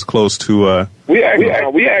state or just close to? We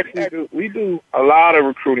do a lot of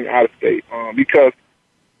recruiting out of state because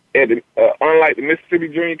unlike the Mississippi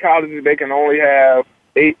junior colleges, they can only have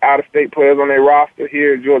 8 out-of-state players on their roster.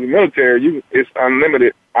 Here at Georgia military, it's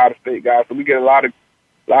unlimited out-of-state guys. So we get a lot of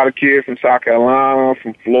kids from South Carolina,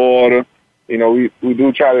 from Florida. We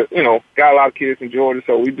do try to got a lot of kids from Georgia,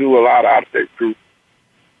 so we do a lot of out-of-state recruits.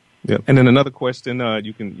 Yeah, and then another question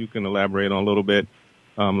you can elaborate on a little bit.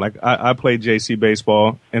 I played JC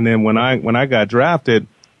baseball, and then when I got drafted,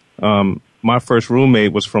 my first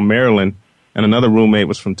roommate was from Maryland, and another roommate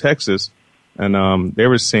was from Texas, and they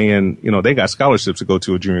were saying they got scholarships to go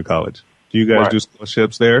to a junior college. Do you guys do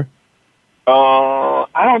scholarships there? I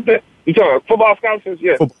don't think you talking football scholarships.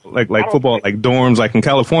 Yes, football, like dorms, like in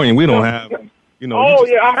California, we don't have. I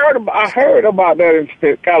heard about that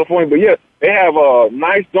in California, but yeah, they have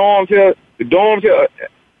nice dorms here. The dorms here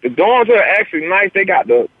are actually nice. They got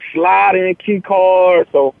the slide-in key card,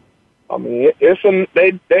 so I mean,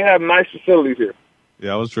 they have nice facilities here.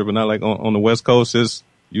 Yeah, I was tripping out. Like on the West Coast,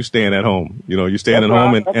 you staying at home. You're staying at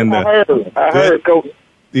home, I heard, Coach.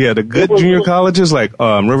 Yeah, the good junior colleges like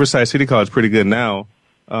Riverside City College, pretty good now.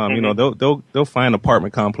 They'll find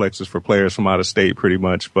apartment complexes for players from out of state, pretty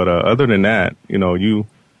much. But other than that,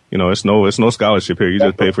 it's no scholarship here. You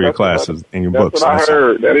just pay for your classes and your books. That's what I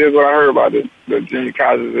heard. That is what I heard about the junior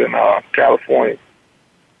colleges in California.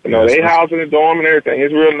 They house in the dorm and everything.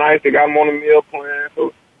 It's real nice. They got them on the meal plan,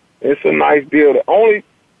 so it's a nice deal. The only,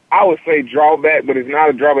 I would say, drawback, but it's not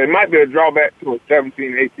a drawback. It might be a drawback to a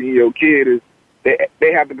 17, 18-year-old kid is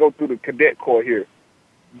they have to go through the cadet corps here.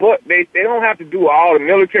 But they don't have to do all the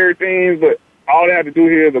military things, but all they have to do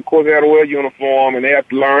here is, of course, they have to wear a uniform, and they have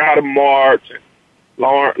to learn how to march, and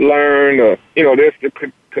learn there's the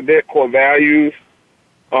cadet corps values.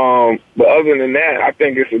 But other than that, I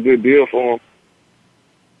think it's a good deal for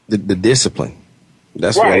them. The discipline.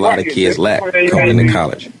 That's what a lot of kids lack coming into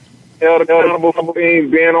college. Held accountable for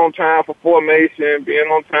things, being on time for formation, being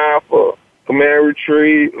on time for command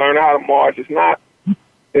retreat, learning how to march. It's not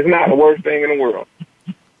the worst thing in the world.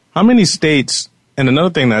 How many states, and another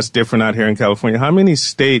thing that's different out here in California, how many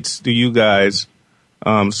states do you guys,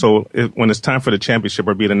 when it's time for the championship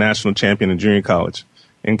or be the national champion in junior college?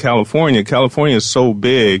 In California is so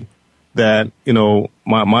big that,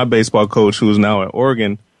 my baseball coach, who's now at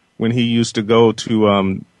Oregon, when he used to go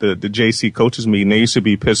to the JC coaches meeting, they used to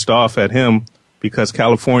be pissed off at him because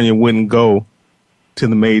California wouldn't go to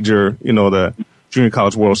the major, the Junior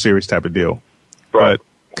College World Series type of deal. Right. But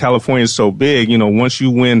California is so big, once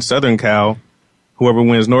you win Southern Cal, whoever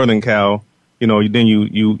wins Northern Cal, then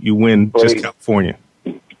you win just California.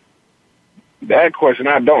 That question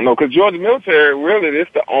I don't know, because Georgia Military really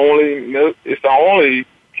it's the only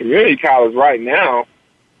community college right now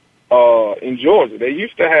in Georgia. They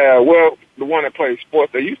used to have the one that plays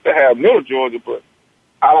sports. They used to have Middle Georgia, but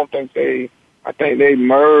I don't think I think they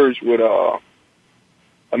merged with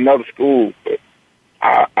another school. But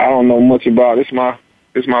I don't know much about it.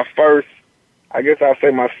 It's my first, I guess I'll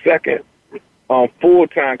say my second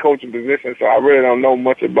full-time coaching position, so I really don't know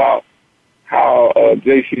much about how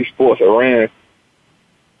JC sports are ran.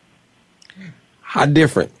 How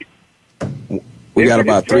different? We got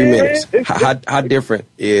about 3 minutes. How different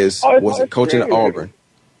was it coaching at Auburn?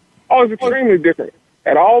 Oh, it's extremely different.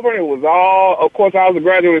 At Auburn, it was all, of course, I was a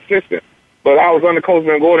graduate assistant, but I was under Coach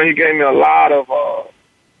Van Gordon. He gave me a lot of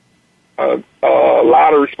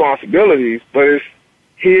responsibilities. But it's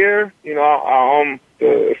here, I'm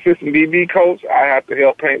the assistant DB coach. I have to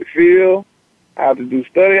help paint the field. I have to do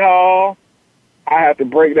study hall. I have to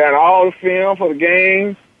break down all the film for the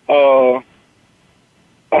games.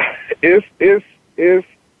 It's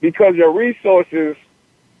because your resources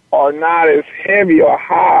are not as heavy or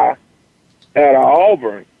high at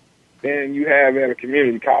Auburn than you have at a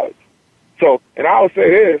community college. So, and I would say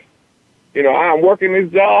this, I'm working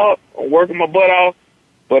this job, I'm working my butt off,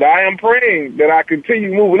 but I am praying that I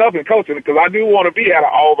continue moving up in coaching because I do want to be at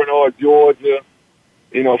Auburn or Georgia,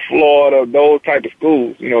 Florida, those type of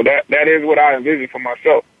schools. That is what I envision for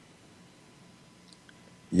myself.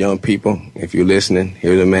 Young people, if you're listening,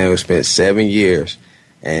 here's a man who spent 7 years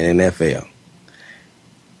in NFL,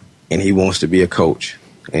 and he wants to be a coach,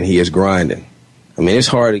 and he is grinding. I mean, it's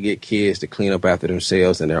hard to get kids to clean up after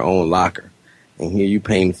themselves in their own locker, and here you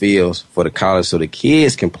paint fields for the college so the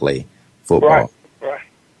kids can play football. Right.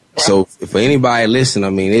 So for anybody listening,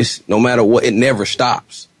 I mean, it's no matter what, it never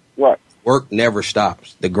stops. Right. Work never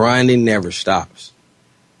stops. The grinding never stops.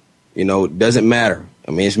 It doesn't matter.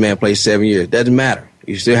 I mean, this man played 7 years. It doesn't matter.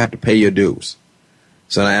 You still have to pay your dues.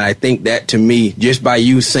 So and I think that, to me, just by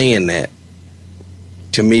you saying that,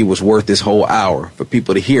 to me, was worth this whole hour for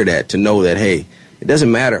people to hear that, to know that, hey, it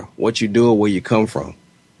doesn't matter what you do or where you come from.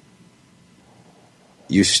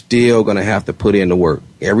 You're still going to have to put in the work.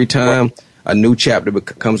 Every time a new chapter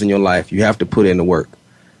comes in your life, you have to put in the work.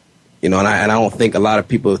 And I don't think a lot of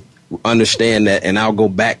people understand that, and I'll go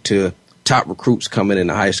back to top recruits coming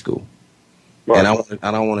into high school. Right. And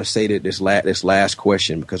I don't want to say that this last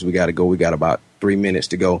question because we got to go. We got about 3 minutes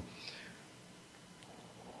to go.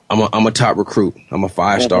 I'm a top recruit. I'm a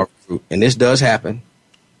 5-star recruit, and this does happen.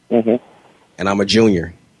 Mm-hmm. And I'm a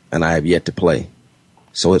junior, and I have yet to play.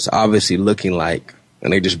 So it's obviously looking like,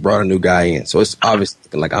 and they just brought a new guy in. So it's obviously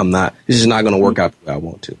looking like this is not going to work out the way I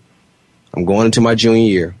want to. I'm going into my junior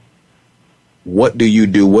year. What do you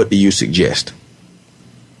do? What do you suggest?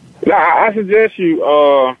 No, I suggest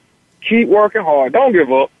you keep working hard. Don't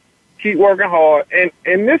give up. Keep working hard.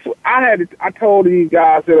 And this, I told these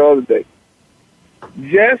guys the other day,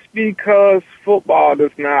 just because football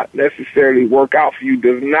does not necessarily work out for you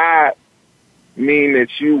does not mean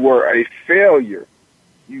that you were a failure.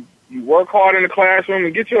 You work hard in the classroom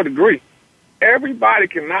and get your degree. Everybody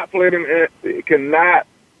cannot play in the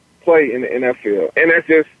NFL. And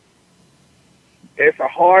it's a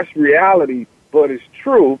harsh reality, but it's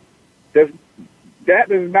true. It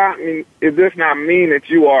does not mean that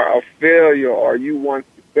you are a failure or you weren't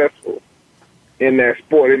successful in that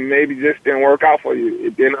sport. It maybe just didn't work out for you.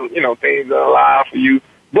 It didn't, things didn't align for you.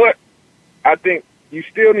 But I think you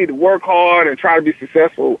still need to work hard and try to be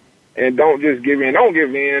successful, and don't just give in. Don't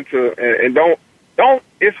give in and don't.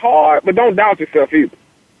 It's hard, but don't doubt yourself either.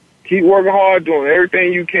 Keep working hard, doing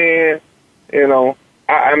everything you can.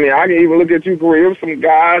 I can even look at you, Karif. There were some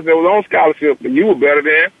guys that was on scholarship that you were better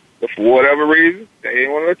than, but for whatever reason, they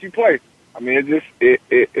didn't want to let you play. I mean, it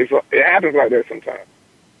happens like that sometimes.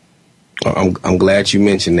 I'm glad you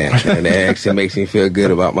mentioned that. And that actually makes me feel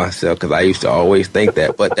good about myself because I used to always think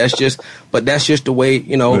that. But that's just the way,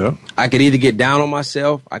 yeah. I could either get down on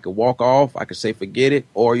myself, I could walk off, I could say forget it,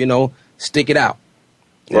 or, stick it out.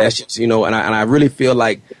 And right. That's just, and I really feel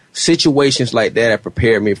like situations like that have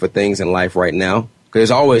prepared me for things in life right now because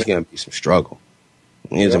there's always going to be some struggle.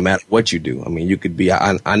 It doesn't matter what you do. I mean, you could be.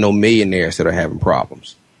 I know millionaires that are having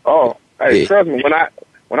problems. Oh, hey, trust me.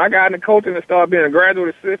 When I got into coaching and started being a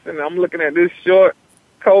graduate assistant, I'm looking at this short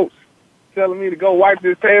coach telling me to go wipe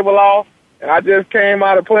this table off, and I just came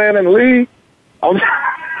out of playing in the league.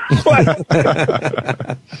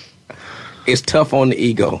 It's tough on the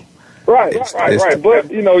ego. Right.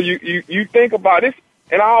 But, you think about it,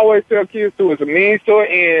 and I always tell kids, too, it's a means to an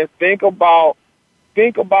end. Think about,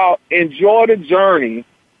 enjoy the journey,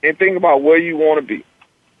 and think about where you want to be,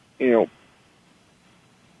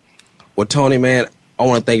 Well, Tony, man, I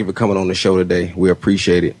want to thank you for coming on the show today. We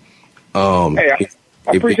appreciate it. I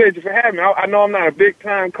appreciate you for having me. I know I'm not a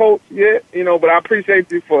big-time coach yet, but I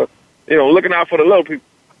appreciate you for, looking out for the little people.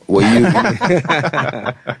 Well,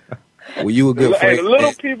 you a good friend. Hey, the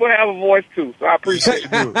little people have a voice, too, so I appreciate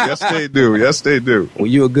it. Yes, they do. Well,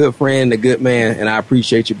 you a good friend, a good man, and I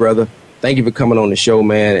appreciate you, brother. Thank you for coming on the show,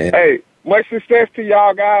 man. And hey, much success to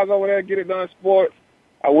y'all guys over there. Get It Done Sports.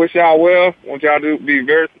 I wish y'all well. I want y'all to be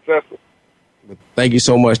very successful. Thank you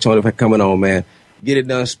so much, Tony, for coming on, man. Get It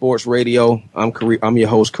Done Sports Radio. I'm your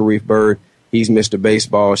host, Karif Byrd. He's Mr.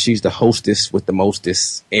 Baseball. She's the hostess with the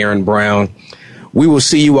mostest, Aaron Brown. We will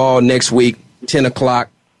see you all next week, 10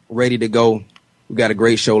 o'clock, ready to go. We got a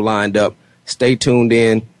great show lined up. Stay tuned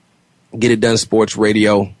in. Get It Done Sports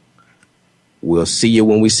Radio. We'll see you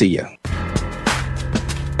when we see you.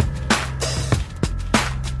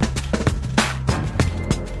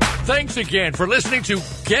 Thanks again for listening to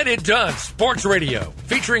Get It Done Sports Radio,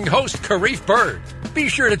 featuring host Karif Byrd. Be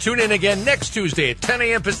sure to tune in again next Tuesday at 10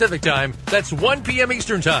 a.m. Pacific Time. That's 1 p.m.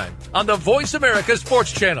 Eastern Time on the Voice America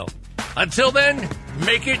Sports Channel. Until then,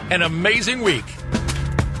 make it an amazing week.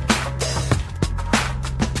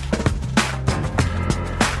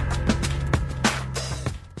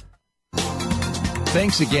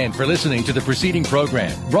 Thanks again for listening to the preceding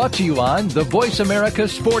program, brought to you on the Voice America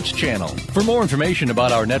Sports Channel. For more information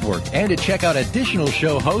about our network and to check out additional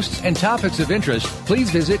show hosts and topics of interest, please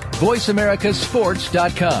visit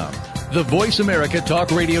voiceamericasports.com. The Voice America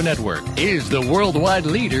Talk Radio Network is the worldwide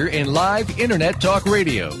leader in live Internet talk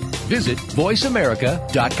radio. Visit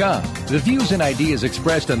voiceamerica.com. The views and ideas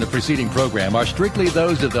expressed on the preceding program are strictly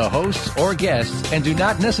those of the hosts or guests and do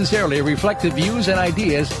not necessarily reflect the views and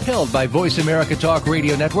ideas held by Voice America Talk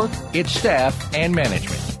Radio Network, its staff, and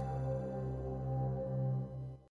management.